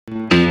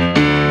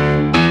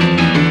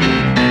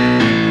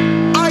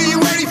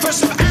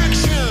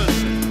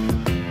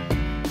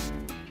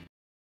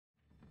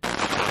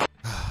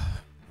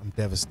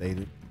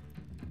devastated.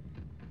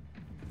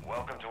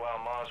 Welcome to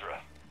Al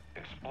Mazrah.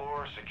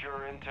 Explore,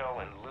 secure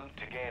intel, and loot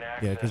to gain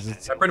access. Yeah, because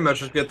it's I pretty much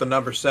just get the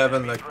number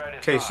 7, the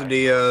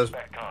quesadilla,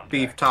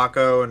 beef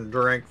taco, and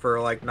drink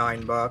for like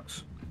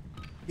 $9.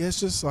 yeah, it's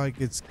just like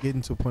it's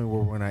getting to a point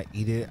where when I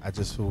eat it, I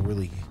just feel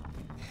really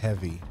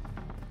heavy,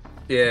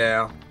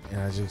 Yeah.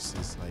 and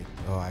it's like,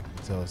 oh, I can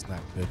tell it's not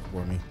good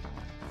for me.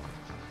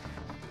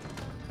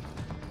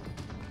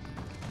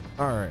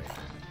 All right.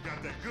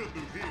 Got that good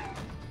loot here.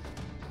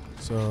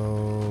 So,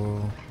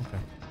 okay.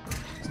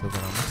 Still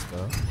got all my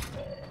stuff.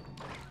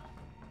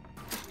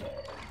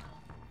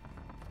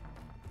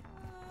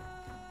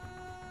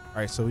 All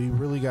right, so we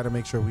really got to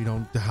make sure we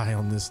don't die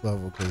on this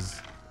level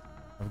because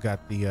I've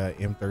got the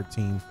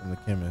M13 from the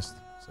chemist,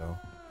 so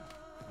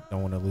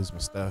don't want to lose my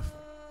stuff.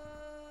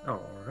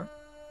 All right.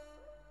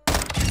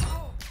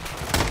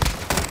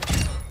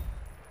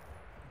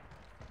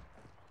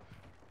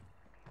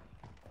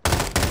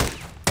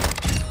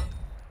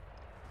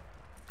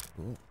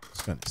 Ooh,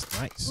 this gun is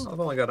nice. Well, I've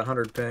only got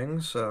 100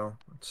 pings, so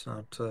it's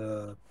not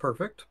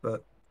perfect,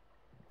 but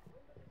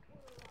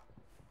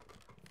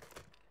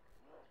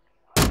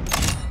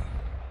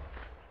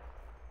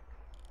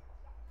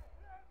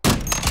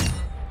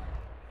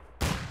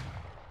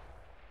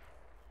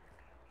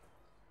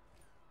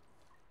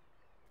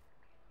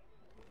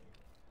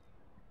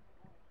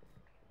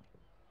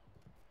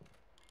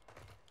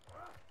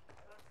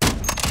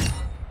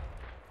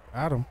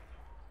Got him.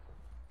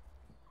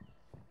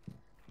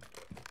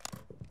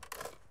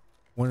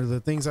 One of the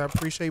things I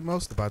appreciate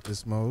most about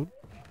this mode,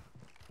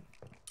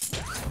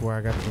 where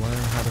I got to learn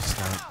how to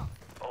snipe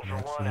and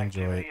actually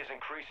enjoy it. Is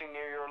increasing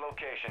near your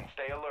location.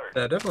 Stay alert.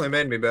 that definitely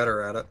made me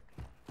better at it.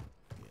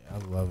 Yeah, I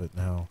love it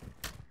now.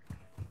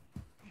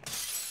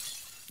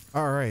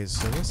 All right,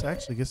 so let's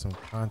actually get some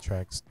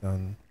contracts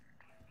done.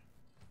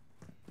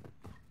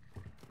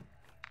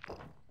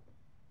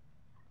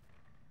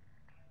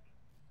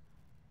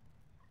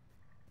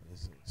 What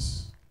is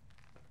this?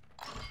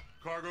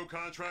 Cargo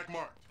contract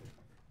marked.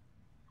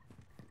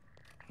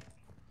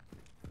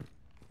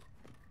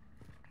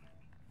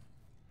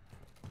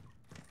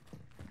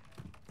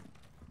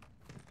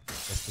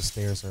 Guess the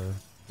stairs are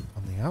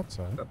on the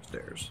outside.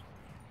 Upstairs.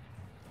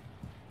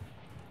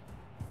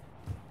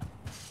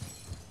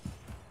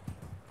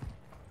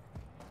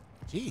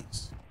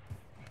 Jeez.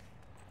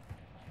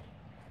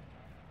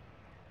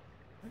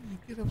 How do you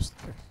get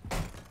upstairs?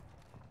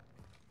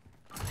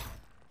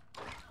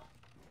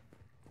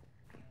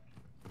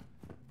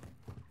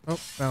 Oh,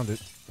 found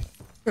it.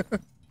 I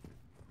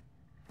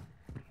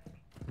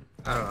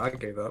don't know, I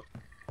gave up.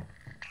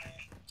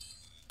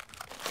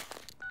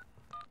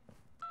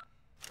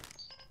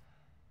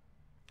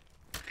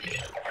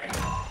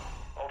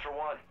 Ultra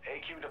One,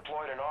 AQ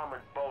deployed an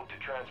armored boat to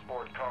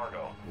transport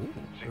cargo.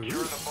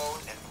 Secure the boat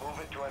and move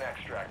it to an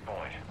extract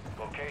point.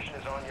 Location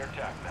is on your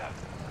TAC map.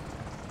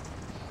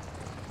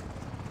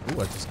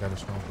 Ooh, I just got a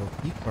strong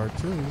key card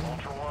too.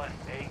 Ultra One,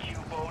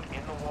 AQ boat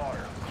in the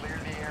water. Clear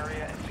the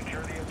area and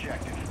secure the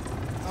objective.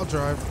 I'll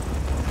drive.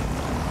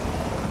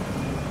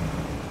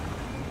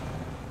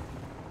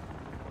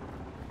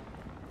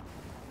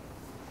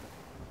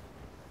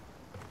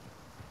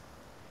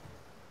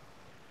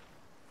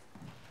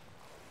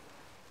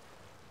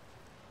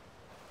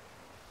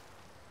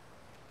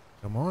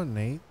 Come on,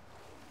 Nate.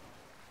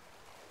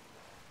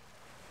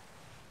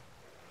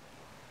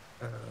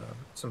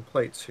 Some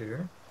plates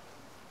here.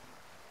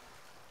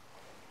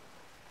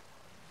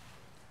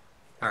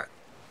 All right.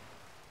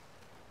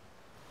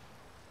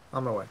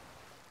 On my way.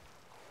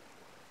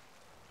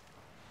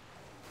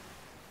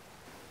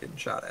 Getting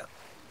shot at.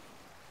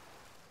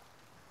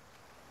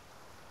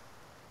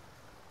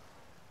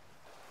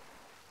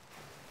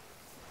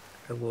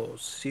 I will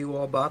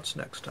seawall bots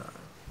next time.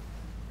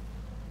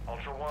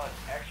 Ultra One,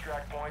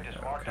 extract point is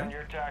marked on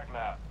your TAC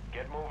map.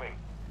 Get moving.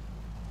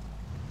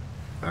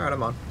 All right,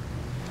 I'm on.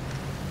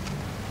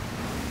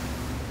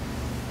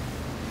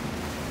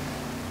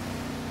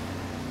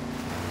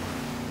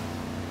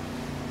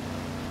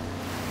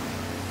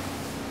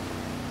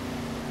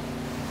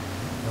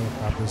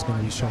 Helicopter's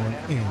gonna be showing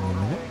in a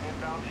minute.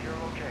 Inbound to your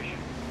location.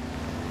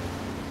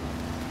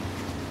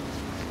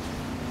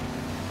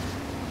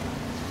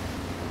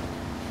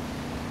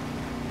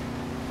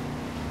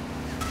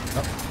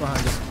 Oh,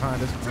 behind us,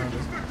 behind us, behind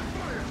us.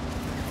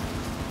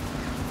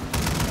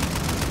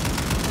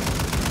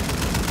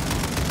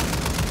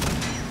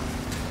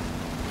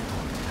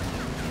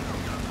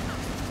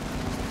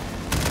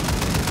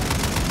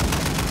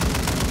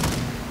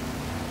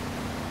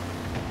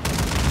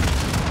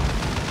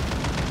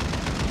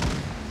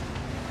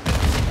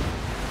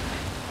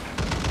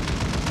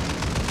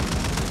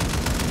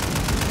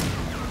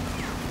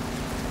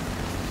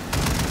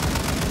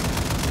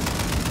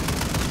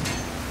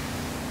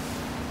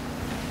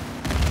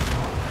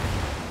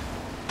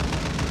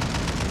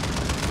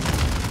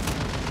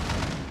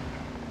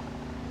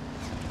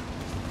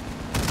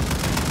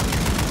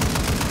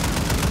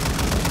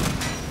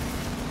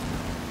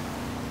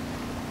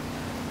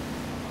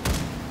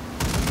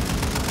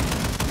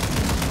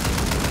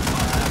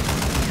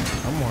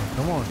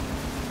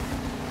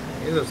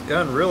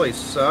 gun really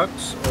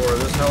sucks, or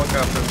this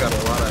helicopter's got a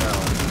lot of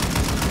health.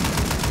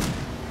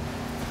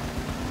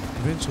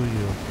 Eventually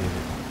you'll get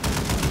it.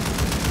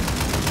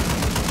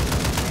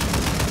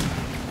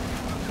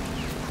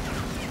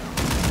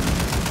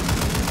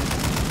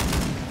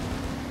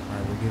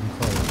 Alright, we're getting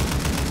close.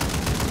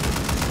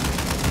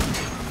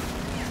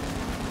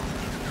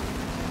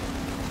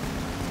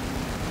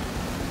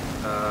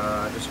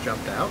 I just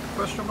jumped out,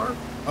 question mark?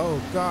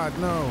 Oh God,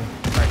 no.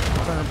 Alright,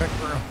 turn back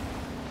around.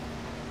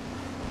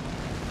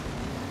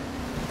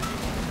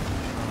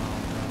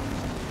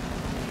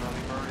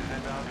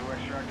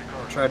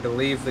 Tried to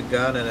leave the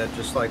gun and it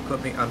just like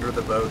put me under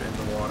the boat in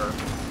the water.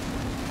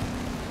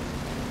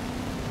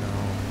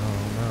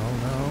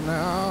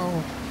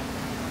 No.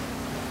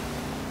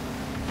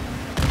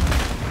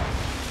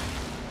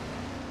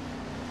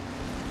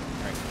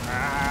 Right.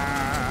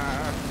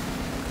 Ah.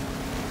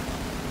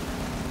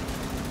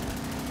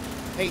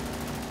 Hey.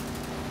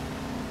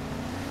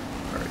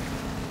 Alright.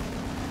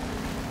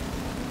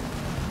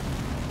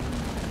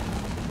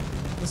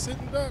 The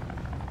sitting duck.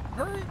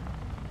 Hurry.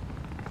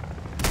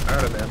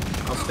 Alright, I'm in.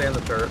 I'll stay in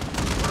the turret.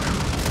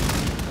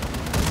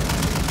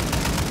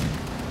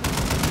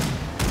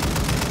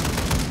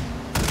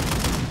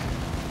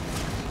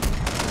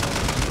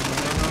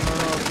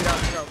 Get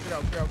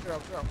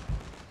out.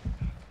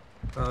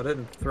 Oh, it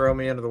didn't throw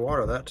me into the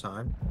water that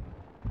time.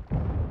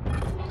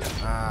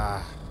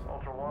 Ah.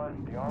 Ultra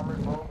One, the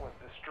armored boat was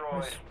destroyed.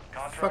 What the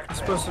fuck Contract am I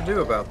supposed to failed.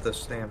 do about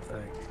this damn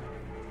thing?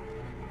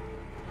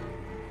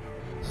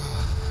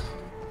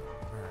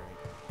 Alright.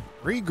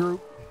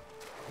 Regroup.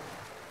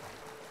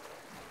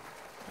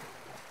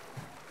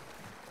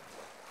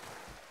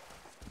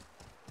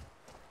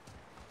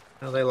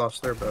 No, they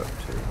lost their boat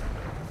too.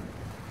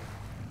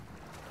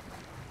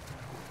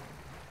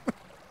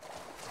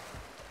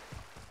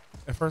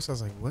 At first I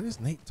was like, what is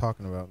Nate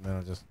talking about? And then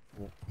I just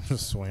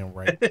swam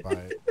right by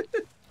it.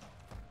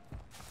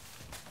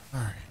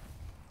 Alright.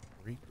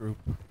 Regroup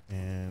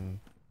and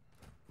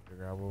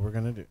figure out what we're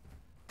gonna do.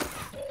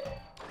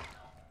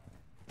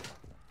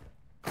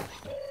 Do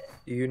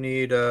you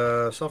need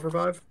a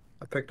self-revive?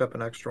 I picked up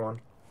an extra one.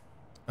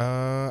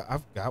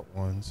 I've got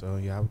one, so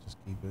yeah, I would just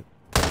keep it.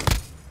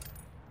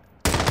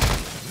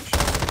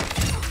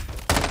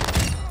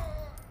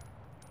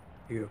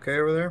 You okay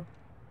over there?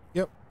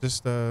 Yep,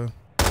 just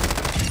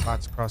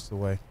spots across the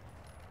way.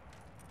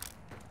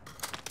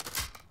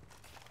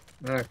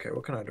 Okay,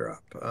 what can I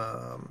drop?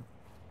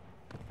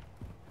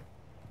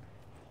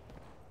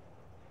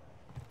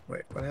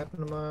 Wait, what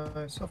happened to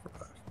my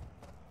self-revive?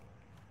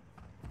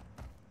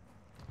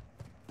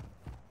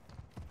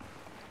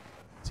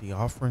 Is he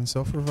offering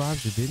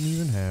self-revives you didn't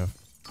even have?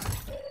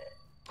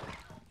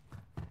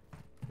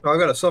 Oh, I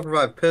got a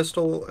self-revive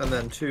pistol and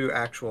then 2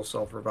 actual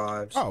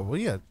self-revives. Oh, well,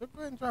 yeah, go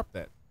ahead and drop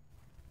that.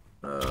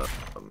 Oh,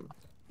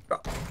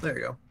 there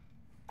you go.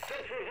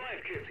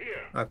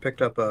 I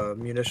picked up a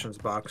munitions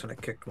box and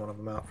it kicked one of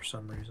them out for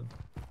some reason.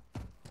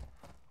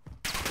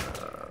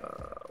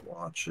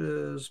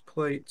 Watches,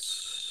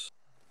 plates,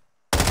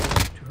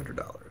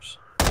 $200.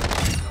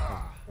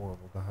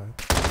 Horrible to hide.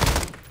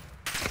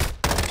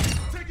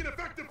 Taking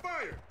effective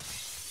fire.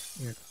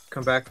 You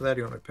come back for that?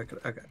 You want me to pick it?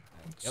 Okay.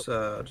 It's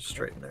Yep. just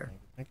straight in there.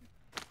 Thank you.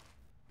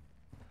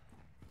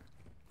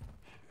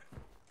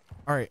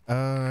 All right,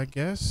 I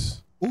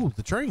guess. Ooh,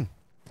 the train.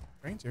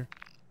 Train's here.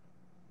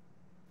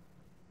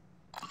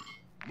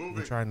 We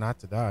Moving. try not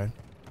to die.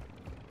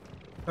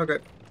 Okay.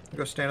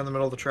 Go stand in the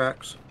middle of the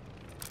tracks.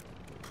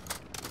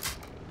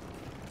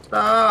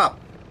 Stop!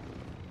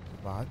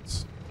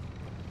 Bots.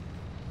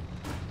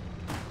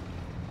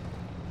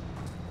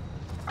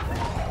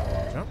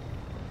 Jump.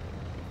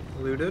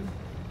 Looted.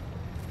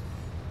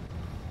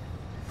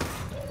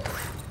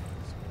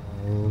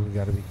 So we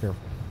gotta be careful.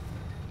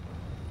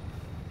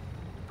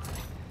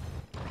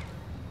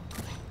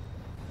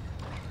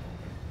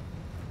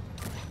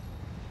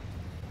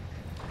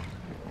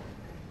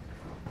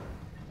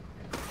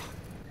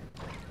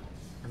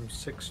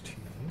 M16.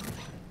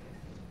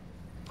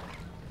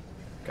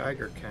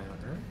 Geiger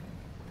counter.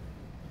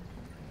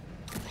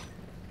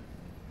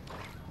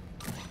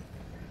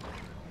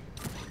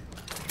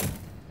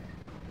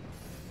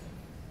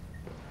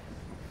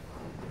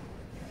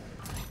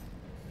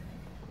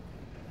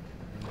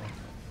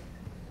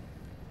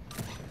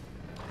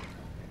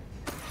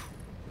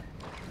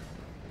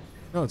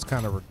 No, it's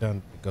kind of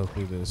redundant to go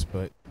through this,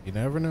 but you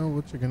never know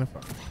what you're gonna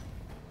find.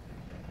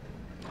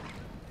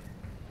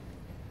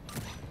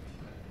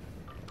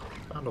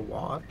 Found a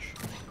watch.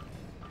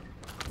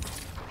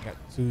 Got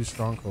 2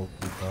 stronghold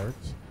key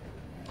cards.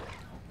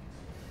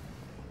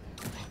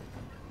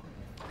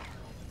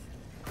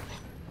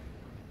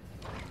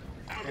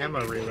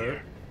 Ammo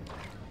reload.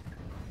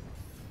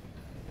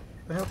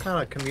 The hell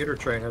kind of commuter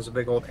train has a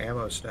big old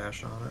ammo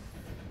stash on it?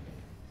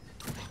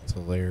 It's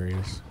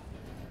hilarious.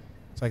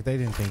 It's like they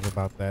didn't think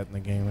about that in the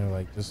game. They're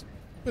like, just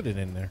put it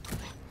in there.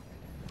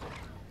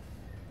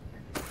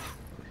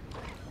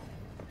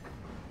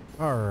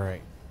 All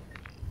right.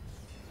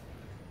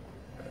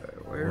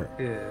 Where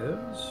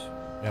is...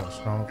 Got a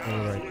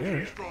stronghold right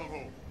there.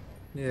 Stronghold.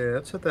 Yeah,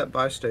 let's hit that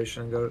buy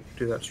station and go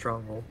do that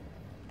stronghold.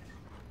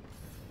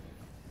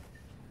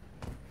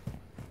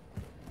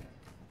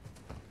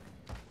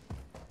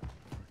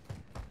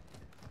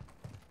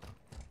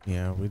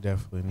 Yeah, we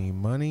definitely need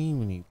money.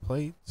 We need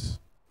plates.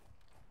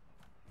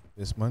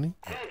 This money?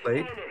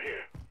 Plate?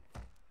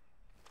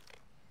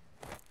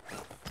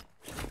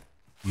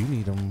 You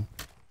need them.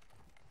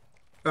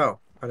 Oh,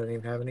 I didn't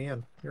even have any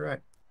in. You're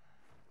right.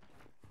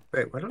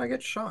 Wait, when did I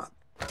get shot?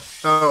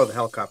 Oh, the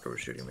helicopter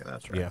was shooting me.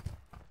 That's right. Yeah.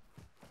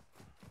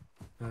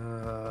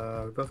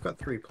 We both got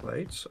 3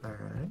 plates. All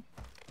right.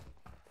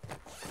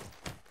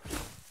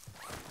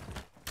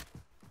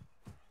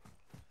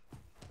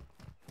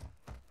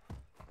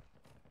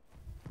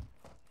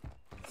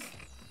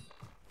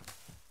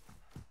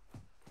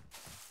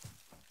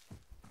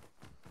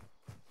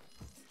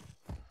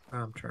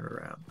 I'm turned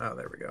around. Oh,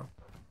 there we go.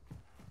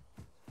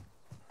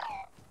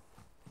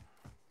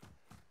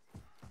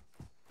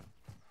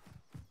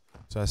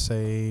 So I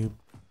say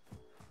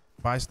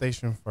buy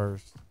station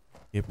first,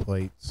 get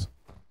plates,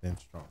 then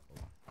stronghold.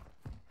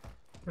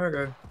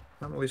 Okay.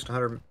 I'm at least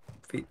 100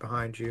 feet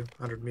behind you,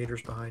 100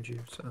 meters behind you,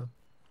 so.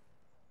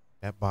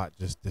 That bot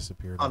just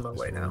disappeared. On off my this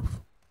way now. roof.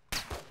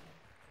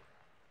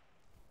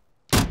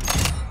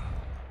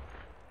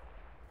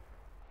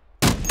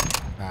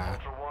 Ah.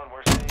 Ultra One,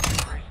 we're seeing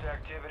increased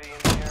activity in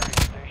the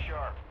area. Stay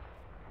sharp.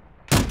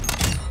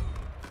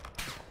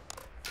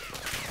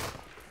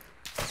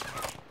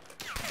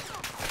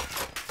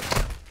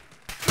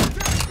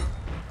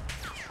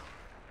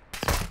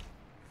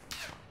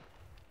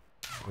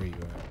 Where you at?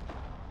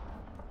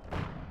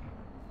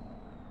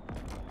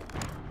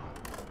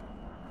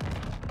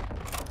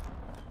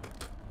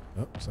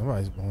 Oh,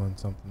 somebody's blowing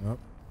something up.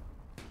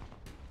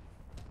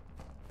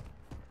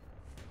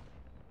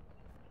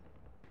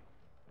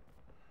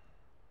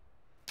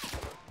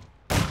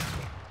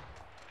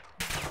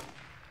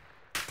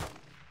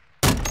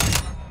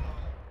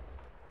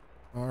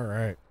 All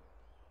right.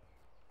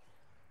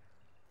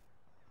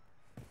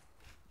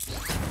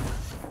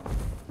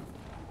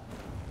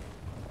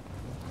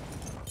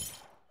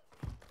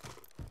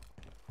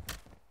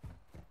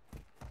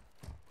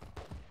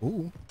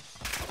 Ooh,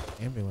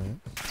 ambulance.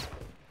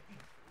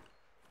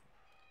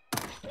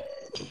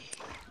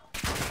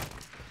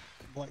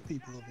 Black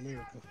people of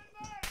America.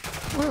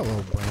 Well,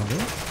 hello,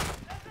 Brandon.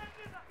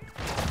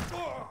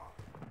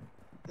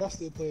 Y'all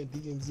still playing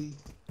DMZ?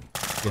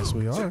 Yes,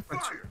 we are.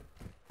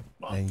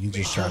 And you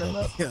just shot Turn 'em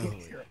up. up.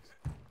 Cakes.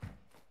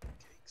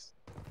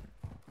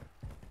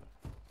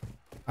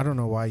 I don't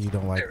know why you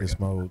don't like this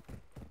mode.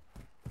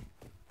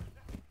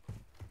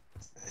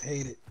 I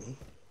hate it.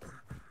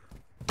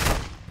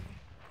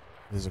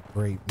 This is a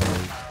great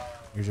mode.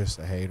 You're just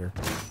a hater.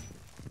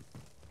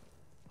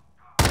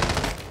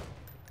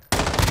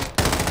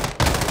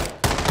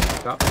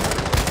 Stop.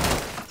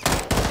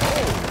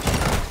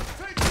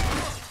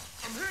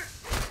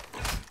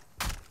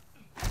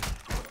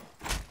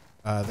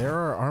 There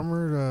are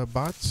armored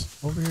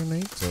bots over here,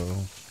 Nate. So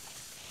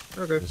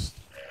Okay. just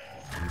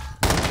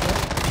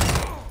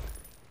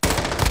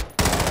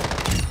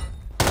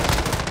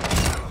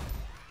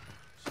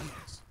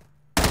Jeez.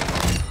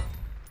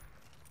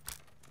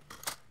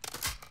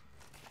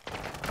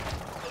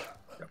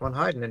 Got one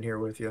hiding in here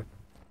with you.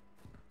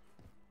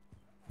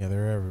 Yeah,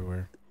 they're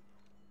everywhere.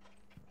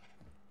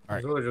 All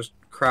He's right, really just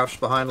crouched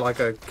behind like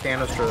a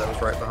canister that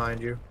was right behind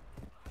you.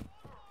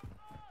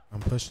 I'm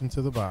pushing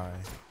to the buy.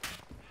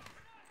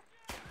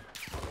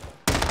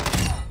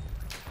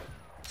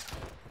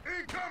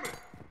 Incoming!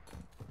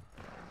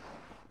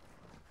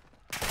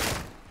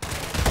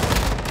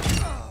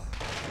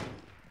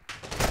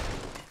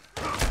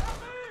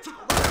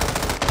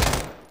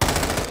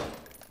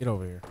 Get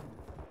over here.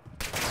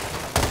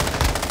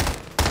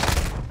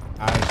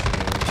 I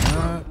should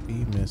not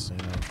be missing.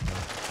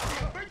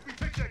 Okay. Make me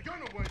take that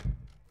gun away!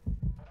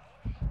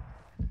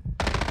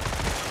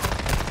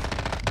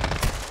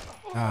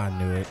 I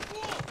knew it.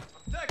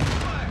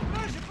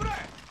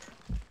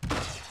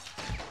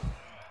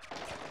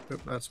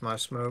 Oop, that's my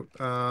smoke.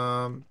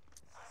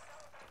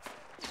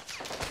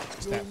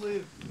 Stab.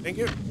 Thank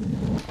you.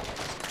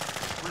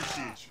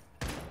 Appreciate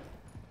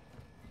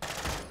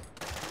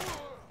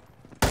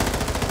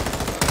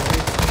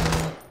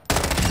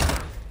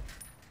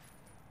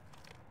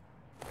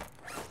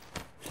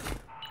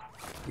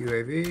you.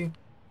 UAV.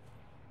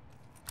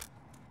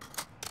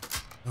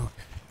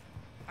 Okay.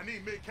 I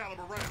need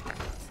mid-caliber rounds.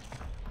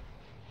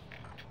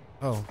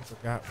 Oh,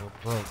 forgot we're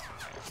broke.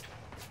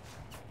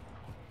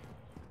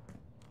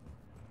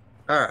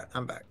 Alright,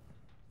 I'm back.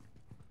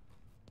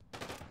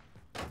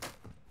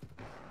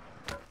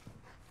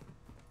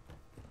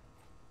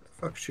 The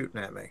fuck's shooting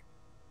at me?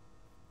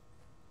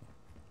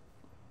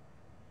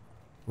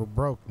 We're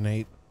broke,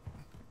 Nate.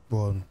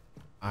 Well,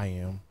 I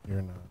am.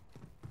 You're not.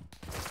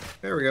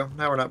 There we go.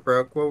 Now we're not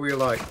broke. What were you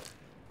like?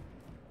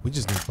 We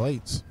just need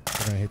plates.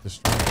 We're gonna hit the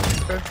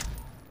stronghold. Okay.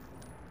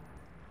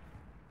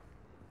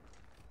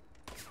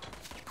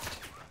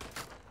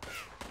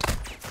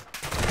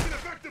 Taking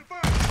effective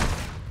fire!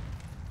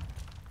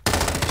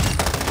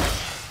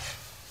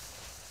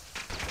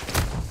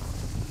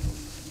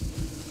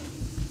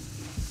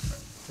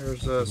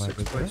 There's My 6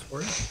 good plates friend.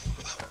 for you.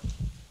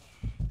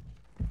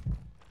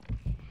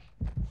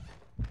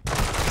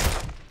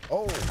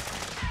 Oh.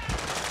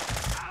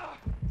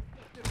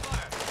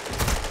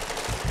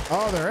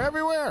 Oh, they're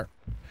everywhere.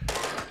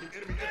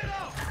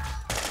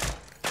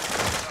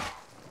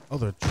 Oh,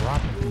 they're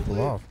dropping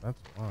people off.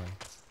 That's why.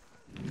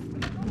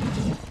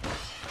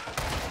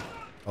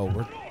 Oh,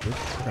 we're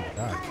gonna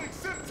die.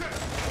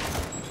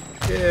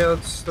 Yeah,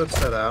 let's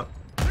head out.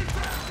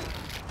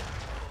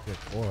 Get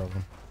 4 of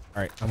them.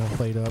 All right, I'm gonna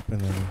plate up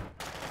and then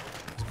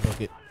just book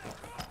it.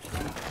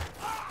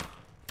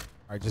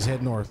 All right, just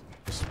head north.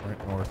 Just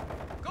sprint north.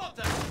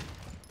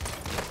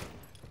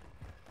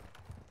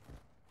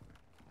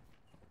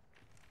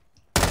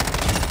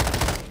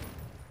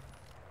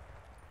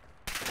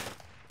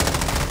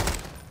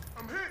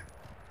 I'm hit.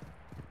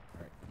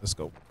 All right, let's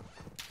go.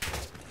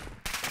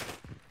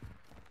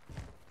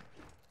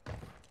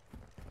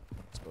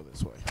 Let's go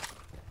this way.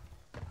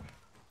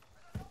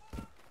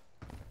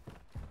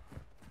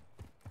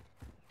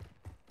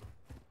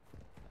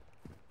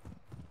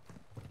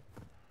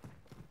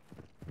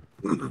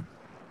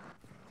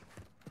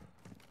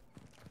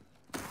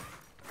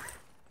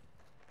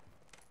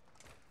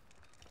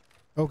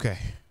 Okay.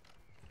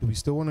 Do we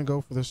still want to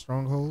go for the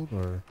stronghold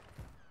or?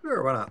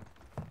 Sure, why not?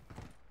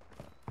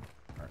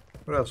 Alright.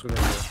 What else we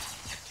gonna do?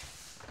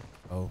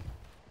 Oh,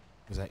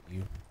 is that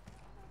you?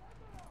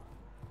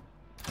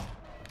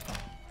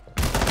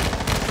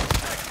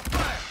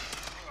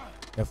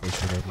 Definitely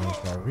should have made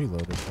sure I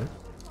reloaded first.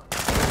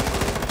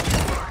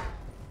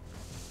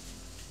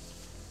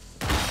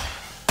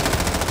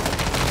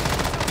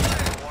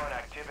 One,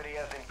 activity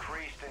has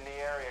increased in the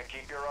area.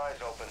 Keep your eyes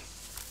open.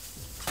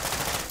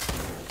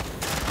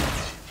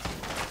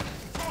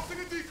 Tossing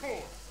a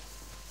decoy.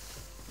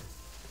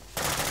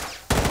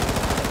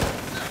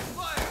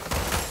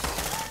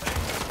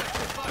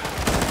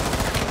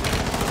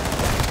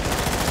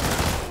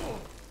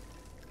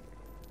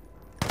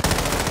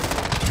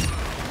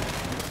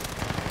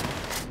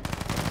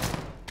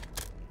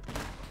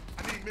 I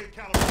need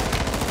mid-caliber.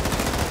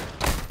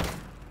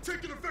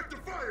 Taking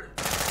effective fire.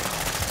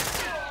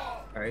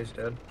 Alright, he's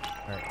dead.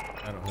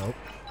 Alright, that'll help.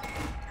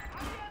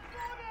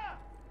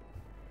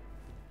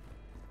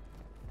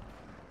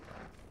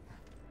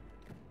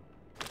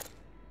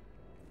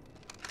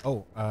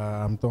 Oh,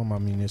 I'm throwing my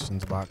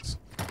munitions box.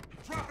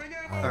 Dropping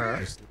ammo.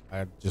 Alright.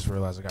 I just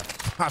realized I got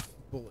 5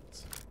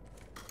 bullets.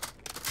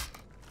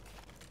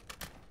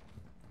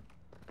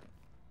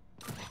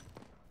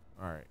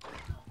 Alright.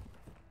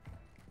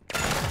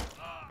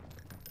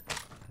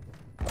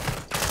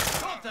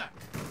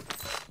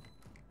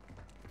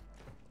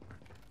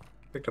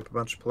 Picked up a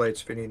bunch of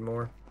plates if you need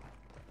more.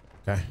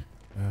 Okay.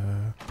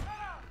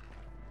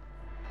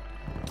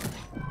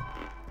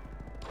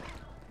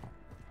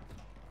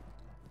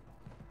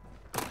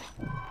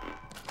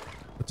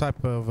 What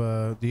type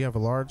of, do you have a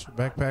large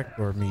backpack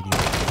or a medium?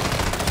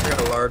 I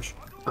got a large.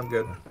 I'm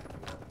good.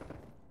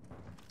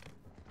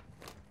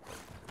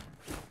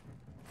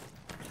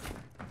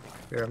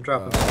 Here, I'm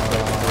dropping some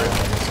plates for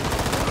you.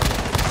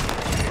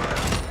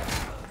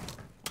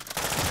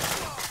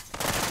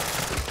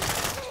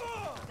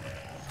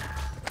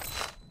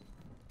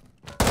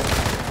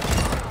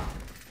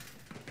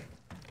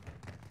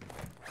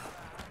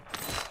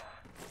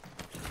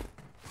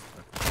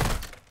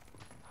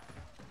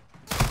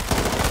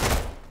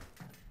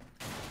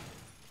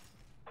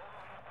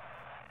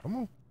 Come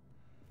on.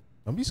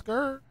 Don't be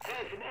scared. Two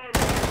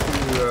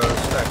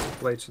stacks of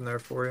plates in there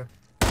for you.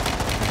 Taking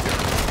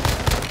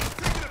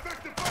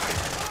effective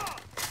fire.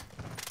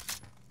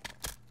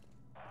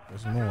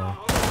 There's more.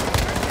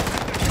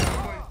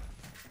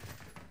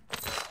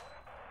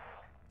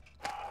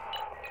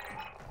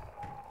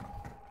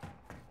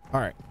 All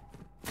right.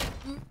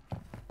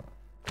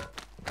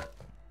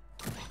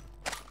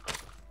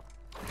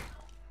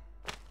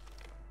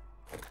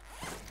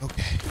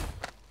 Okay.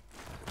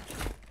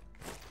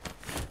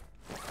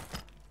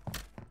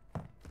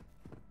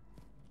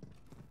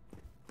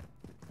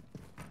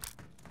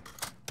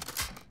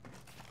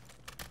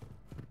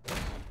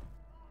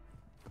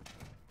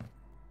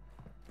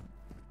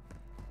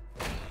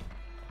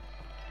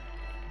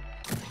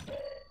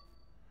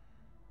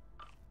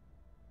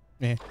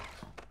 Yeah.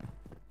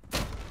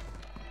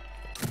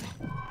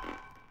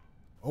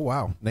 Oh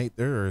wow, Nate,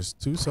 there's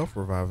 2 self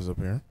revives up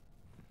here.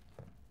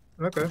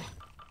 Okay.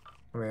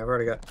 I mean, I've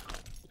already got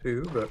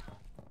 2, but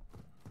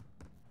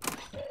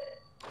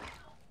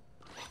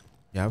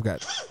Yeah, I've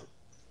got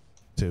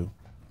 2.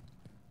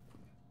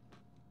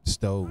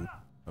 Stove.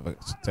 I've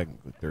got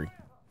technically 3.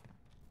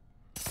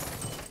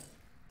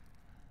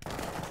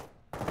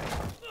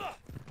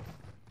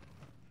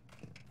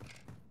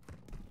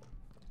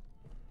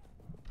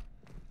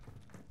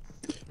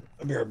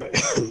 I'll be right back.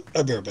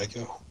 I'll be right back,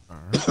 y'all. All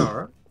right. all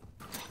right.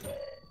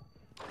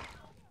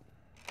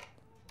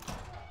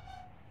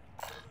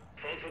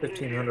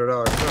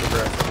 $1,500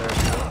 photograph in there.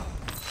 Now.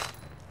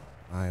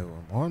 I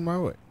am on my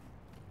way.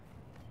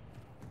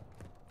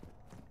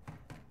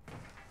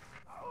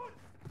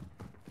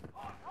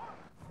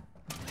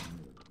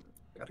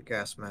 Got a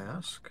gas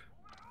mask.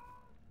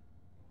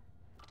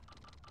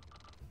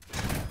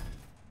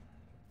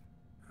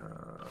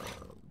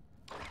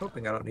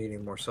 Hoping I don't need any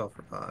more self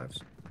revives.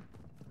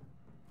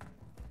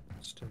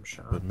 Stim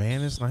shot. But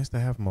man, it's nice to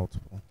have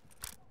multiple.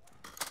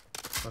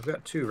 I've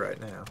got 2 right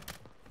now.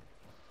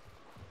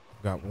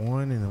 Got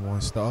 1 and then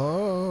 1 star.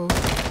 Oh.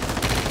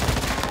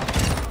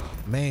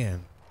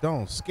 Man,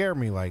 don't scare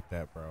me like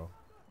that, bro.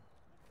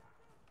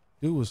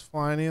 Dude was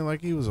flying in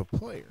like he was a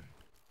player.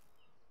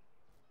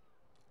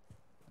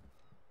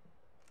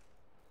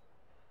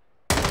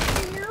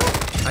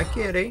 Hi,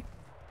 kitty.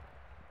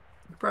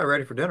 You're probably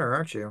ready for dinner,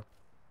 aren't you?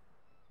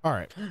 All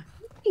right.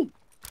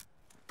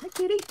 Hi,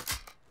 kitty.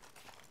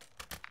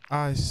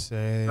 I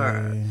say. All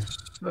right.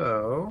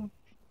 So.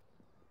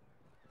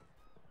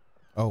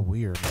 Oh,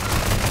 weird.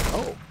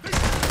 Oh.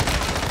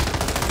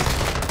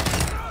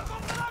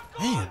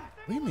 Man,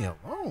 leave me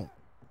alone.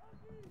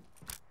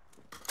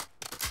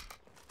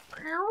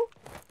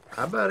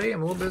 Hi, buddy.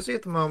 I'm a little busy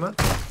at the moment.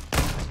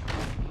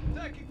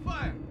 Taking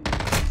fire.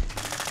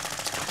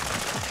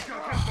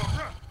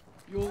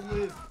 You'll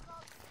live.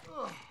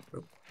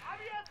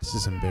 This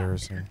is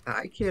embarrassing.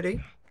 Hi,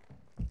 kitty.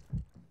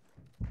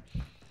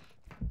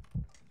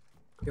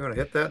 You want to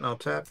hit that and I'll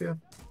tap you?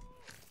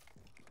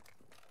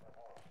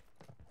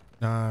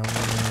 Nah,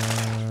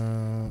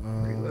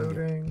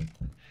 Reloading.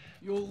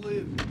 You'll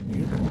live.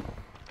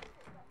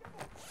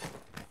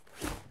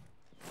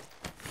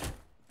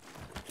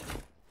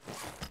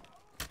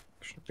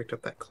 Should have picked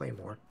up that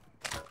claymore.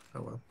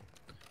 Oh well.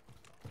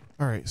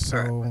 All right, so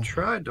All right, I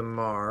tried to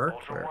mark.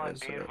 Ultra Where One, is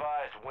be it?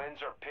 advised,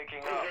 winds are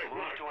picking up.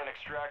 Move to an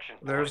extraction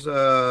point. There's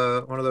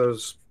one of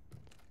those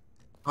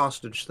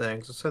hostage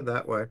things. Let's head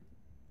that way.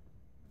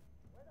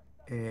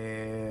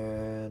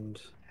 And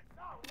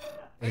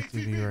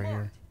ATV right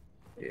here.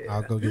 yeah.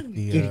 I'll go get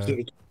the. Kitty, kitty,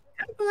 kitty.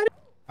 Hi, buddy.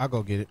 I'll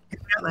go get it. Get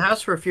in the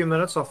house for a few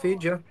minutes. I'll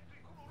feed you.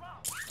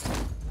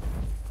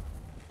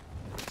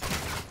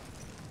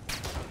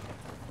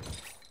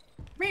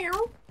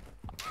 Meow.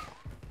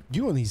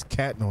 You and these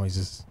cat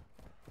noises.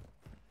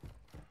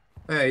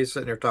 Hey, he's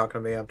sitting here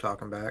talking to me. I'm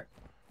talking back.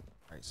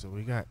 All right, so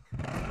we got.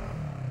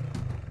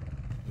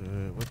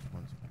 Which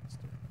one's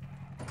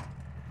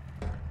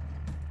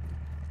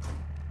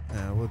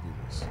faster? We'll do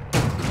this.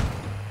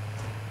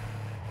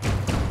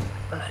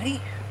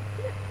 Buddy.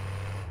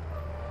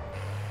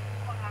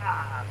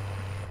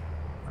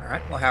 All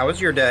right. Well, how was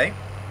your day?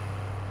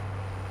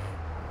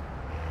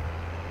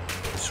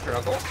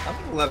 Struggle.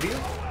 I love you.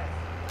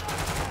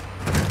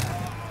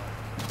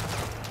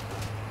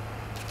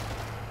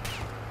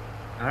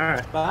 All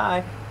right.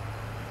 Bye.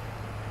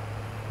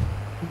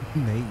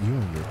 Nate, you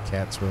and your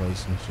cat's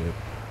relationship.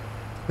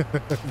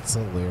 It's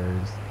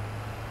hilarious.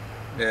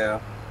 Yeah.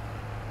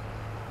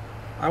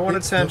 I want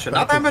It's the attention. fact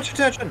Not that that- much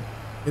attention.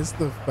 It's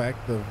the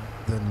fact of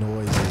the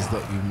noises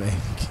that you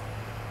make.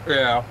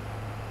 Yeah.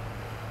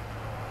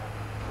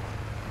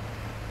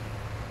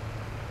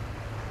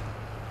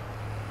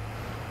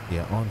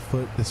 Yeah, on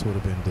foot, this would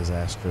have been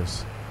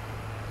disastrous.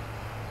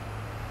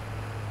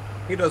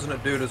 He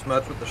doesn't do it as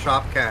much with the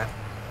shop cat.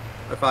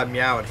 If I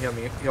meow at him,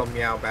 he'll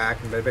meow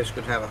back, and they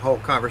basically have a whole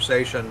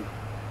conversation.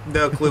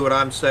 No clue what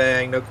I'm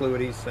saying, no clue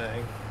what he's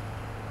saying.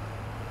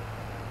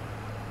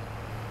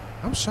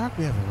 I'm shocked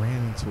we haven't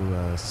ran into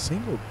a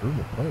single group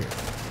of players.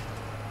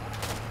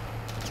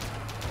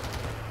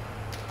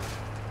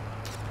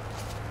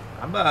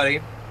 Hi,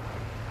 buddy.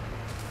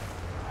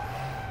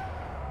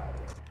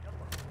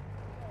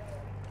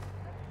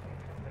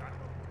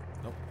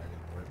 Nope, that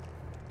didn't work.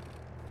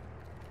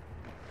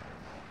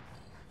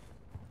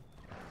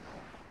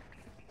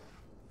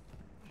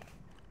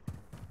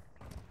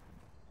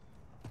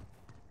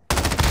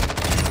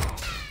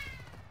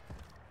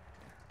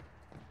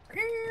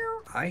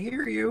 I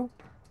hear you.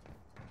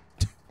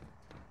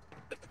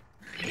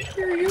 I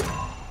hear you.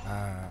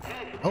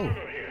 Oh,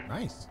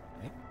 nice.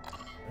 Nate.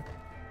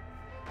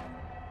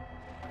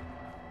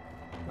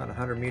 About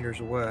 100 meters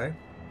away.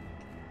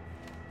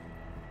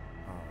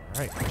 All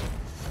right.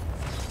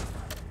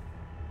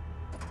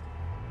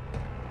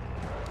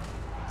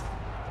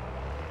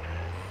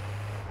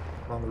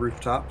 On the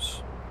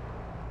rooftops.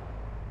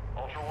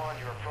 Ultra One,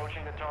 you're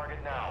approaching the target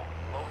now.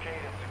 Locate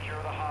and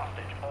secure the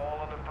hostage. All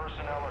other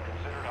personnel are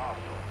considered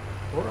hostile.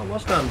 We're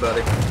almost done,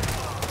 buddy.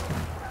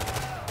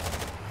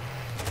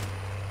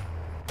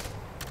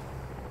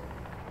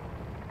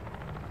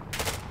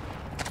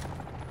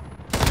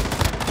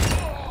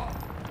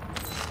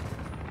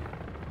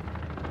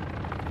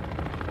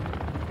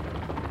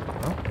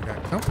 Well, we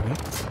got company.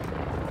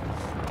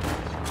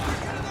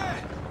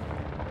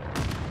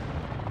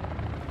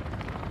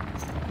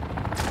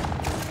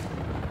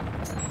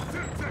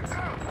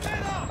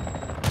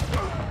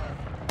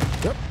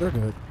 Yep, they're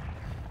good.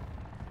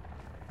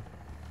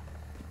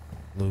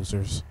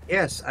 Losers.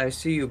 Yes, I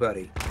see you,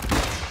 buddy.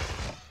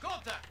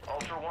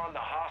 Ultra One, the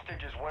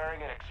hostage is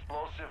wearing an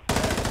explosive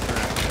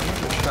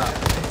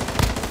Stuff.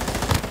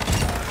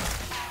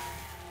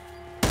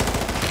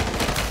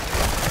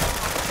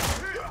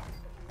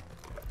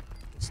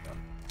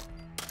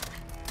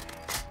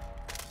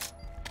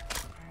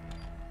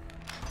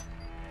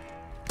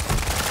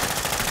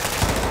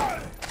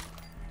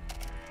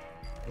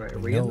 Wait, are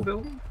we in the No.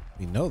 building?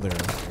 We know they're in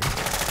here.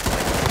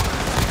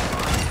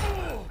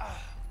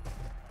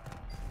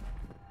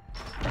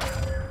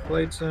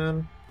 plates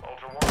in.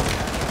 Ultra One,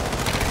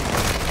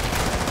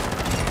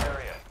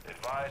 area.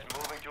 Advise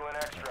moving to an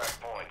extract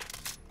point.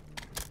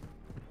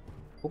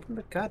 Open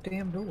the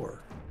goddamn door.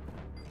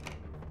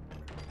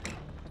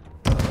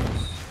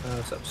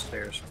 It's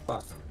upstairs.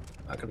 Fuck.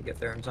 Not gonna get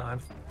there in time.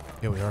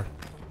 Here we are.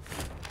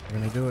 We're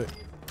gonna do it.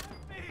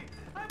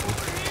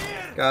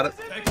 Got it.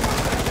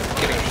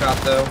 Getting shot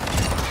though.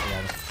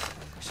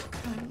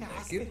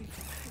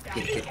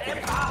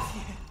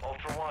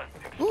 Ultra One,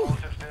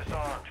 explosives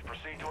disarmed.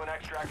 Proceed to an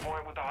extract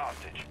point with the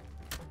hostage.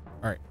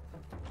 All right.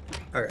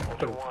 Alright, put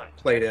Ultra a One,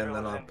 plate in, exfil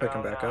then is I'll pick him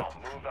inbound back now. up.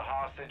 Move the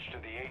hostage to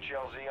the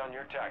HLZ on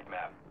your TAC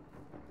map.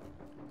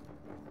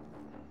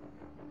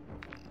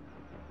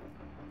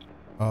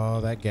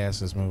 Oh, that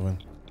gas is moving.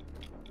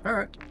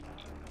 Alright.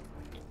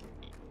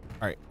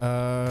 All right.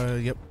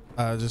 Yep.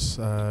 Just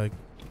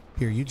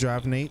here. You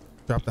drive, Nate.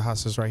 Drop the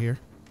hostage right here.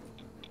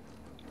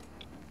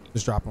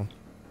 Just drop them.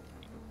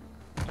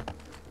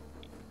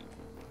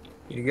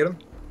 You get him?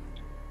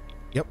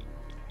 Yep.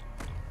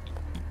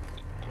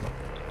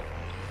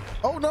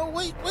 Oh no!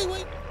 Wait! Where are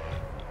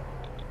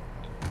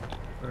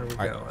we All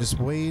right. going? Just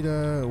wait.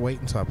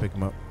 Wait until I pick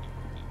him up,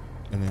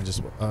 and then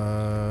just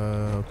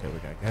okay. We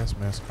got gas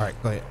mask. All right.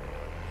 Go ahead.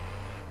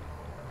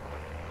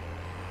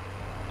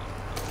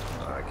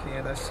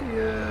 Can't I see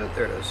it?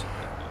 There it is.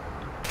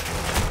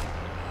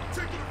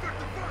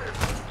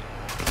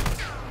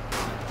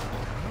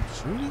 Stop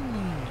shooting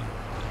me.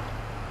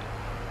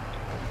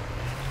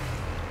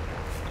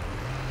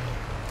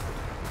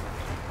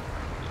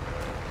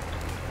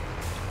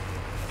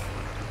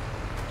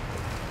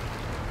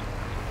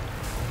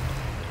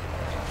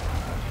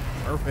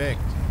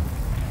 Perfect.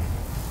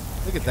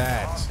 Look at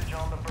that. Hostage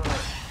on the bird.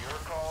 Your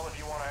call if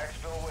you want to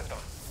exfil with them.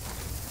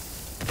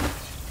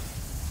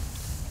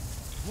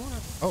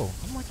 What? Oh,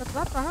 I'm like, I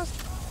dropped the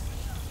hostage.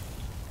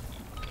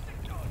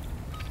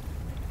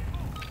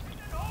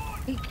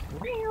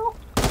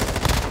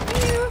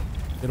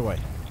 Get away.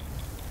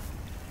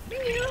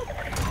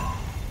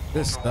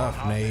 Good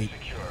stuff, Nate.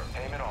 Secure.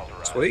 Payment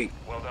authorized. Sweet.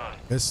 Well done.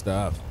 Good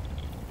stuff.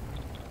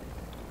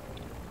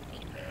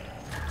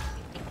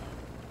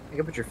 You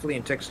can put your flea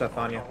and tick stuff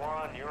on you. Ultra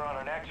One, you're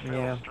on an exfil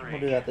Yeah, streak.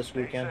 we'll do that this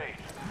Stay weekend. safe.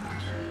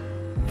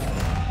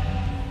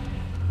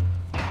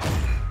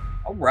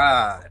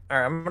 Alright.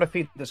 Alright, I'm gonna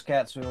feed this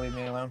cat so he'll leave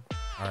me alone.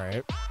 All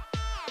right.